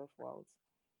best of both worlds.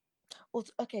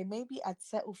 Okay, maybe I'd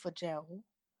settle for gel.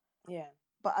 Yeah.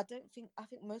 But I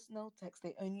think most nail techs,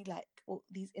 they only like, well,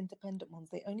 these independent ones,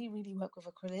 they only really work with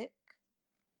acrylic.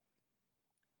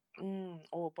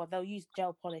 But they'll use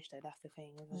gel polish though. That's the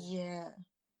thing, isn't it? Yeah.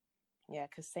 Yeah,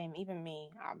 because same, even me,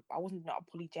 I wasn't not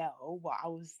a poly gel, but I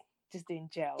was just doing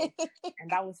gel,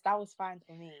 and that was fine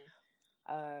for me.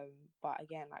 But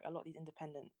again, like a lot of these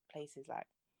independent places, like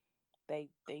they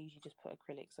usually just put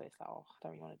acrylic, so it's like, oh, I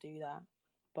don't really want to do that.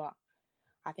 But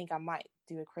I think I might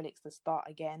do acrylics to start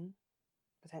again,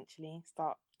 potentially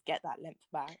get that length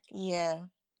back. Yeah.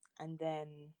 And then.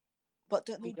 But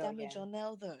don't they damage your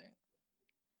nail though?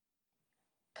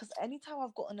 Because anytime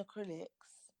I've gotten acrylics,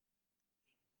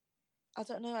 I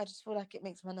don't know, I just feel like it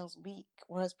makes my nails weak.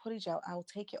 Whereas polygel, I'll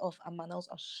take it off and my nails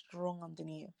are strong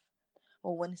underneath.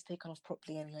 Or when it's taken off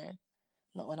properly anyway.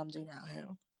 Not when I'm doing it at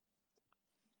home.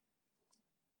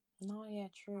 No, yeah,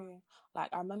 true. Like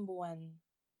I remember when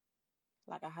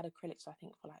like I had acrylics, I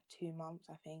think for like 2 months,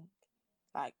 I think.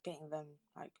 Like getting them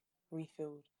like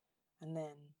refilled. And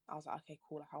then I was like, okay,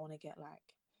 cool, like I wanna get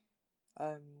like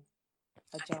a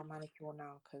gel manicure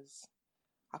now, because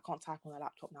I can't type on the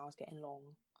laptop now, it's getting long.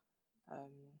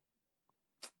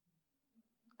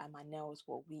 And my nails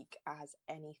were weak as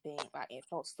anything. Like it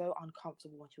felt so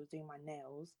uncomfortable when she was doing my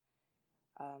nails.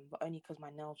 But only because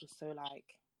my nails were so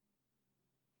like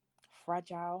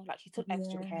fragile. Like she took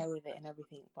extra care with it and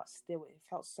everything, but still it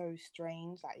felt so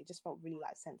strange. Like it just felt really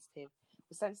like sensitive. It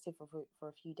was sensitive for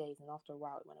a few days, and after a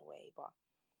while it went away. But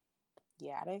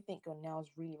yeah, I don't think your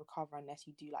nails really recover unless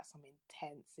you do like some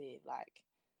intensive like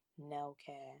nail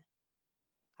care.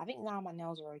 I think now my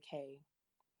nails are okay.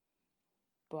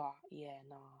 But yeah,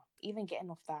 no. Even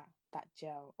getting off that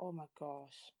gel, oh my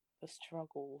gosh, the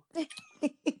struggle.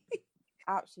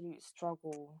 Absolute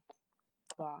struggle.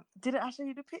 But didn't I show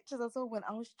you the pictures as well when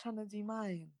I was trying to do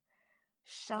mine?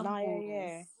 Shambles. No,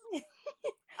 yeah.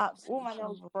 Absolutely. All my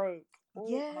nails broke. All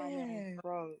Yeah. my nails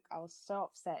broke. I was so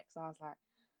upset. So I was like,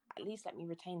 at least let me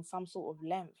retain some sort of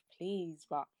length, please.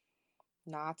 But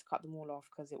no, I had to cut them all off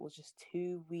because it was just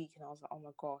too weak. And I was like, oh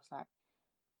my gosh, like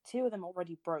 2 of them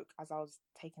already broke as I was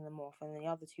taking them off, and then the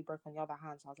other 2 broke on the other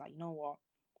hand. So I was like, you know what?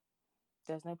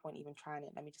 There's no point even trying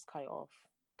it. Let me just cut it off,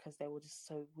 because they were just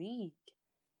so weak.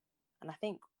 And I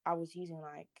think I was using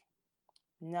like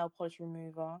nail polish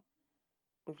remover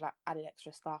with like added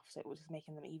extra stuff, so it was just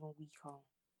making them even weaker.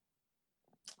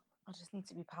 I just need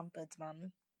to be pampered,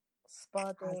 man.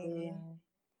 Spa As day. in,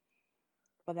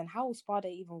 but then how will spa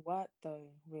day even work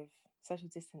though with social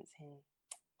distancing?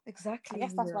 I Exactly.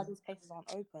 guess that's why Yeah. these places aren't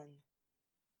open.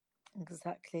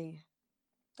 Exactly.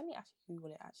 Let me actually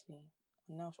Google it. Actually,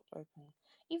 nail shops open,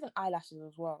 even eyelashes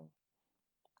as well.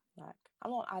 Like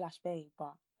I'm not an eyelash babe,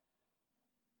 but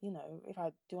you know, if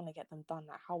I do want to get them done,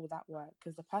 like how would that work?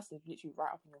 Because the person is literally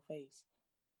right up in your face.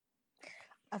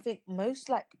 I think most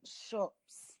like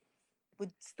shops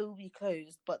would still be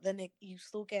closed, but then you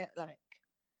still get like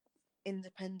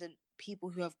independent people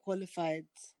who have qualified,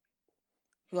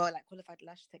 who are like qualified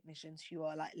lash technicians who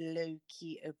are like low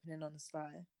key opening on the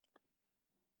sly.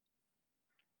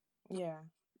 Yeah,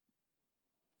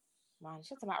 man, it's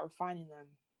just a matter of finding them.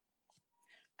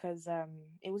 Because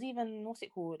it was even what's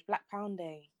it called, Black Pound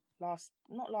Day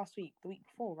not last week, the week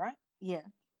before, right? Yeah.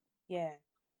 Yeah,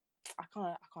 I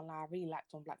can't lie, I really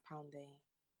liked on Black Pound Day.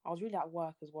 I was really at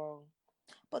work as well,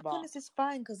 But to be but honest, it's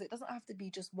fine because it doesn't have to be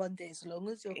just one day, as long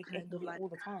as you're it kind can of be like all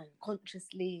the time.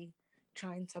 consciously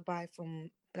trying to buy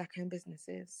from black owned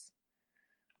businesses.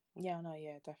 Yeah, no,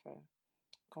 yeah, definitely.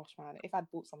 Gosh, man, if I'd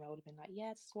bought something, I would have been like, yeah,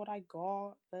 this is what I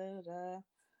got. Da, da, da.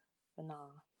 But nah,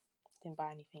 didn't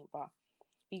buy anything. But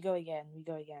we go again.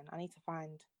 I need to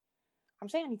find. I'm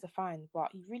saying I need to find,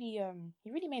 but he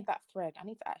really made that thread. I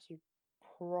need to actually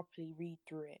properly read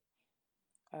through it.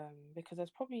 Because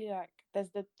there's probably like there's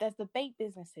the bait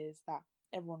businesses that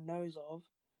everyone knows of,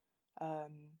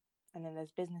 um, and then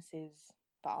there's businesses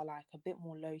that are like a bit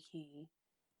more low key,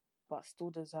 but still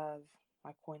deserve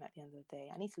my coin at the end of the day.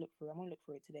 I need to look through. I'm gonna look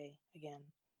through it today again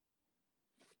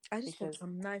I just want because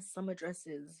some nice summer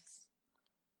dresses.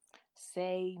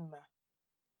 same.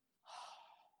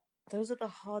 Those are the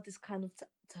hardest kind of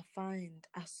to find.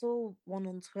 I saw one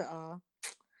on Twitter,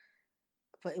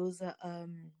 but it was a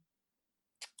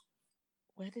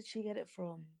where did she get it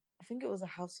from? I think it was a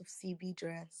House of CB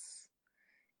dress.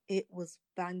 It was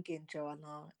banging,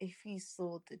 Joanna. If you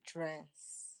saw the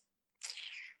dress,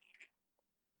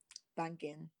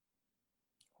 banging.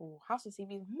 Oh, House of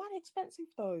CB is mad expensive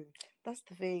though. That's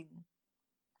the thing.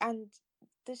 And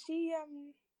does she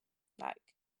like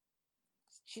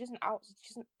she doesn't out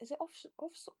she doesn't is it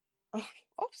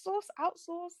off source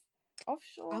outsource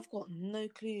offshore I've got no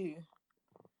clue.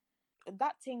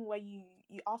 that thing where you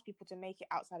ask people to make it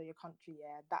outside of your country,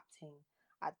 yeah, that thing.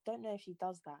 I don't know if she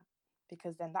does that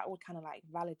because then that would kind of like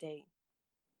validate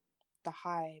the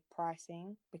high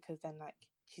pricing because then like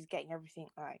she's getting everything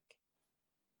like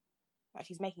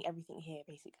she's making everything here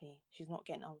basically. She's not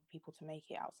getting other people to make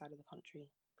it outside of the country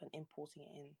and importing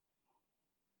it in.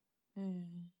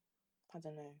 I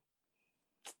don't know.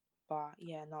 But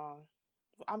yeah, no.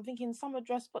 I'm thinking summer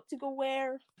dress, what to go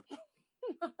wear?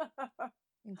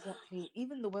 Exactly.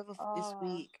 Even the weather for this Oh,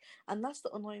 week, and that's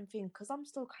the annoying thing because I'm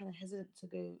still kind of hesitant to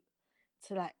go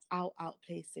to like out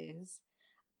places.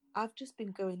 I've just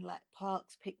been going like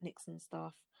parks, picnics, and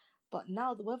stuff, but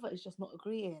now the weather is just not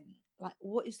agreeing. Like,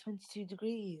 what is 22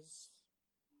 degrees?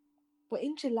 We're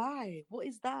in July. What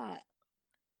is that?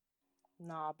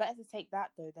 nah, better to take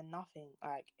that though than nothing.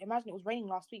 Like, imagine it was raining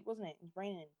last week, wasn't it? It was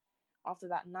raining after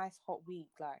that nice hot week.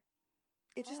 Like,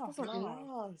 It just oh, doesn't nah.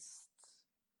 last.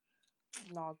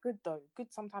 Nah, good though.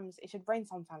 Good sometimes. It should rain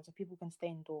sometimes so people can stay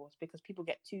indoors because people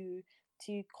get too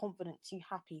confident, too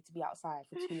happy to be outside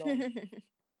for too long.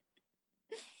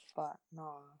 But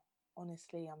nah,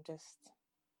 honestly, I'm just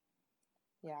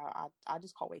yeah, I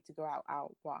just can't wait to go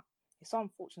out. But it's so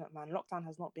unfortunate, man. Lockdown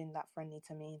has not been that friendly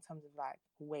to me in terms of like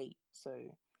weight. So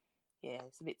yeah,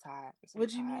 it's a bit tight. It's a What bit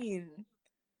do you tight. mean?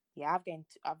 Yeah, I've gained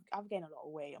a lot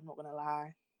of weight. I'm not gonna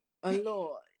lie. A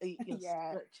lot. You're Yeah,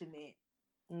 stretching it.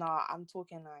 nah, I'm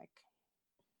talking like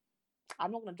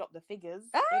I'm not gonna drop the figures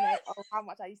in Ah! it of how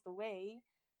much I used to weigh.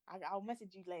 I'll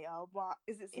message you later, but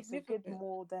Is it it's a good significant?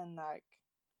 more than like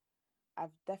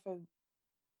I've definitely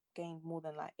gained more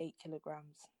than like 8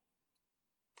 kilograms,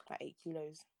 like 8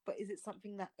 kilos. But is it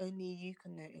something that only you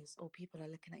can notice, or people are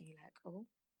looking at you like, oh?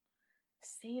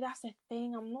 See, that's the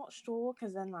thing. I'm not sure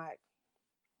because then like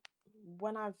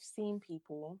when I've seen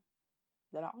people,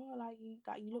 they're like, oh,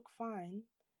 like you look fine.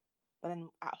 But then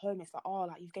at home, it's like, oh,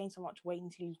 like you've gained so much weight, you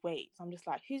need to lose weight. So I'm just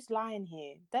like, who's lying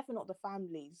here? Definitely not the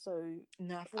family. So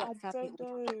No, I feel I like family don't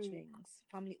always stretch know. things.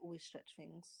 Family always stretch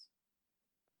things.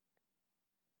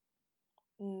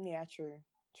 Yeah, true.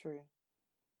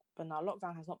 But now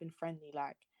lockdown has not been friendly.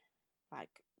 Like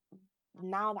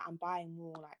now that I'm buying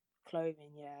more like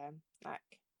clothing, yeah, like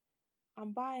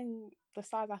I'm buying the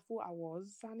size I thought I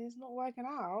was, and it's not working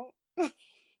out.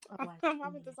 Oh, I I'm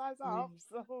having to see. size up.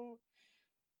 So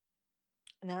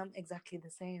And I'm exactly the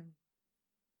same,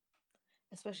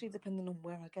 especially depending on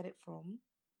where I get it from.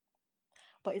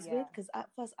 But it's weird Yeah. because at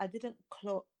first I didn't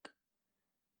clock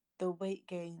the weight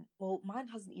gain. Well, mine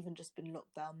hasn't even just been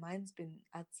locked down. Mine's been,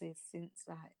 I'd say, since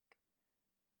like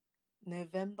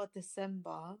November,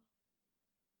 December.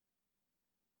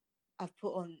 I've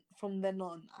put on, from then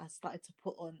on, I started to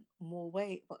put on more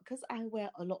weight. But because I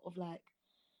wear a lot of like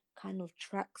kind of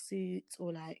tracksuits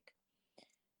or like,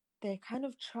 they're kind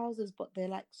of trousers, but they're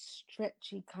like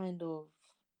stretchy kind of.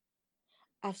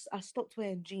 I stopped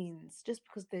wearing jeans just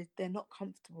because they're not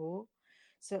comfortable.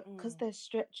 So because they're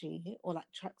stretchy or like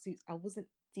tracksuits, I wasn't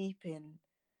deep in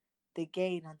the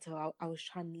gain until I was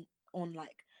trying on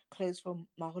like clothes from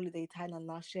my holiday Thailand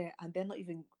last year, and they're not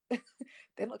even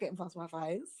they're not getting past my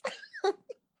thighs.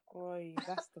 Boy,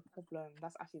 that's the problem.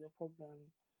 That's actually the problem.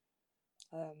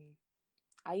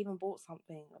 I even bought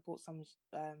something. I bought some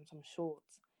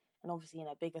shorts, and obviously in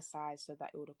a bigger size so that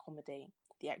it would accommodate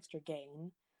the extra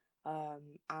gain.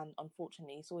 And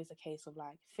unfortunately, it's always a case of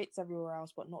like fits everywhere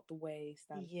else, but not the waist,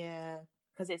 and Yeah.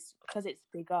 because it's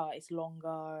bigger, it's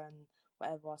longer, and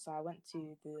whatever. So I went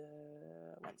to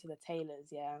the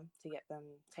tailors, yeah, to get them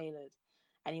tailored,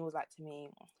 and he was like to me,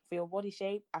 "For your body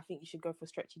shape, I think you should go for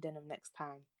stretchy denim next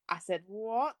time." I said,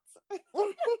 "What?" I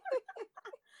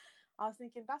was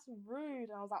thinking that's rude,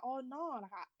 and I was like, "Oh no,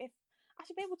 like if I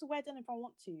should be able to wear denim if I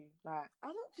want to, like I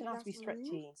don't it think shouldn't have to be that's rude.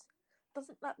 stretchy."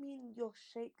 Doesn't that mean you're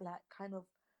shaped like kind of?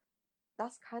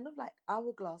 That's kind of like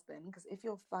hourglass then, because if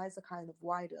your thighs are kind of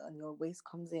wider and your waist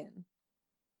comes in.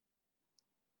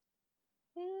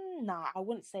 Nah, I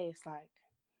wouldn't say it's like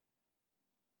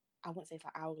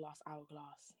hourglass. I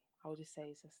would just say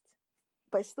it's just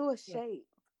But it's still a yeah. shape.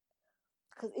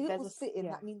 Because if it There's was fitting,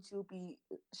 that means you'll be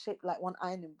shaped like one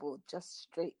ironing board, just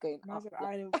straight going up. massive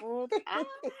ironing board.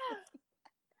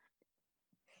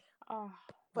 Oh,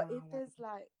 But nah, if man. there's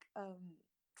like,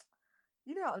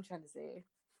 you know what I'm trying to say?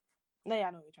 No, yeah,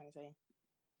 I know what you're trying to say.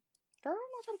 Girl,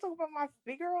 I'm not trying to talk about my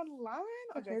figure online.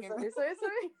 I'm Okay, joking. sorry.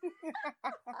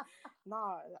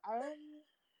 Nah,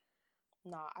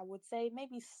 I would say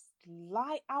maybe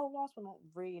slight hourglass, but not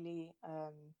really.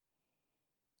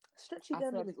 Stretchy I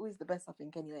feel denim is always the best, I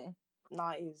think, anyway.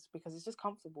 nah, it is because it's just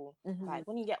comfortable. Mm-hmm. Like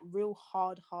when you get real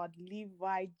hard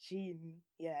Levi jean,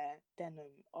 yeah, denim.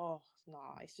 Oh,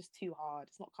 nah, it's just too hard.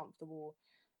 It's not comfortable.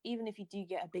 Even if you do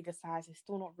get a bigger size, it's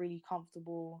still not really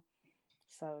comfortable.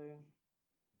 So,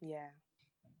 yeah.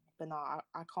 But no,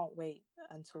 I can't wait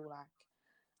until like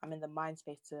I'm in the mind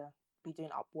space to be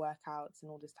doing up workouts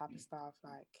and all this type of stuff.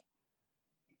 Like,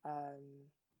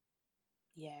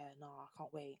 yeah, no, I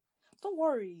can't wait. Don't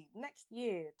worry, next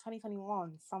year,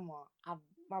 2021, summer,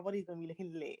 my body's gonna be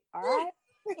looking lit. All right,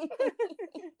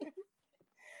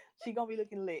 she gonna be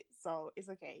looking lit, so it's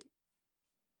okay.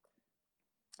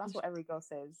 That's what every girl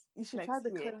says. You should try Next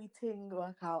the year. Chloe Ting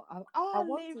workout. I Leave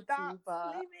wanted that. to,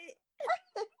 but Leave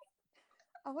it.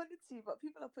 I wanted to, but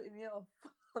people are putting me off.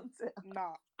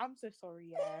 Nah, I'm so sorry.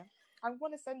 Yeah, I'm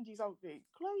gonna send you something.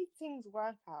 Chloe Ting's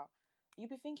workout. You'll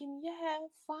be thinking, yeah,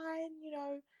 fine. You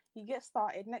know, you get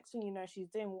started. Next thing you know, she's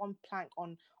doing one plank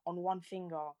on one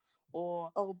finger, or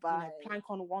Oh, bye. plank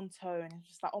on one toe, and it's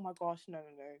just like, oh my gosh, no.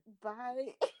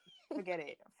 Bye. Forget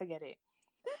it.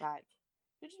 Like,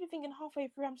 you'll just be thinking halfway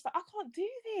through, I'm just like, I can't do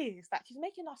this. Like, she's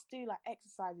making us do like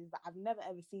exercises that I've never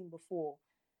ever seen before.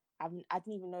 I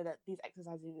didn't even know that these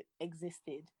exercises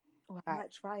existed. Well, I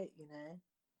might try it, you know.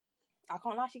 I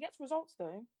can't lie, she gets results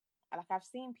though. Like I've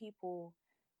seen people's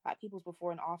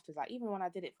before and afters. Like even when I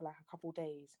did it for like a couple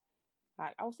days,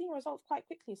 like I was seeing results quite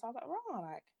quickly. So I was like, "Rah!"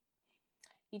 Like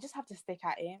you just have to stick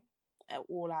at it,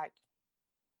 or like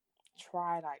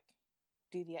try like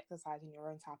do the exercise in your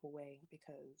own type of way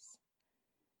because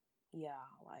yeah,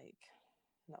 like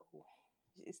no,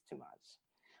 it's too much.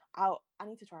 I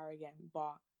need to try her again,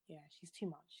 but yeah, she's too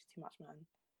much. She's too much, man.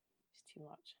 She's too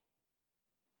much.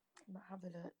 I might have a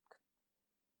look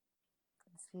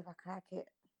and see if I can hack it.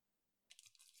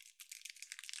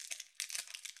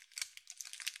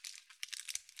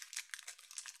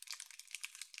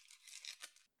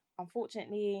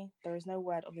 Unfortunately, there is no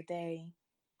word of the day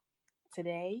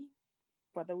today,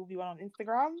 but there will be one on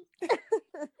Instagram.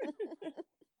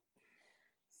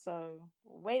 So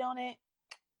wait on it.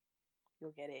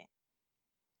 You'll get it.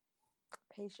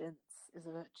 Patience is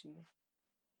a virtue.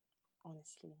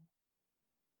 Honestly.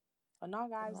 But now,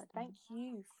 guys, thank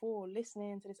you for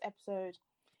listening to this episode.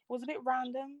 It was a bit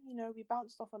random, we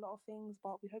bounced off a lot of things,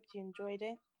 but we hope you enjoyed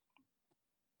it.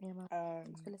 Yeah, man.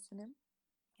 Thanks for listening.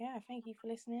 Yeah, thank you for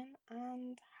listening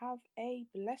and have a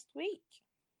blessed week.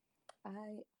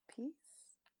 Bye.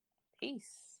 Peace.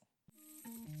 Peace.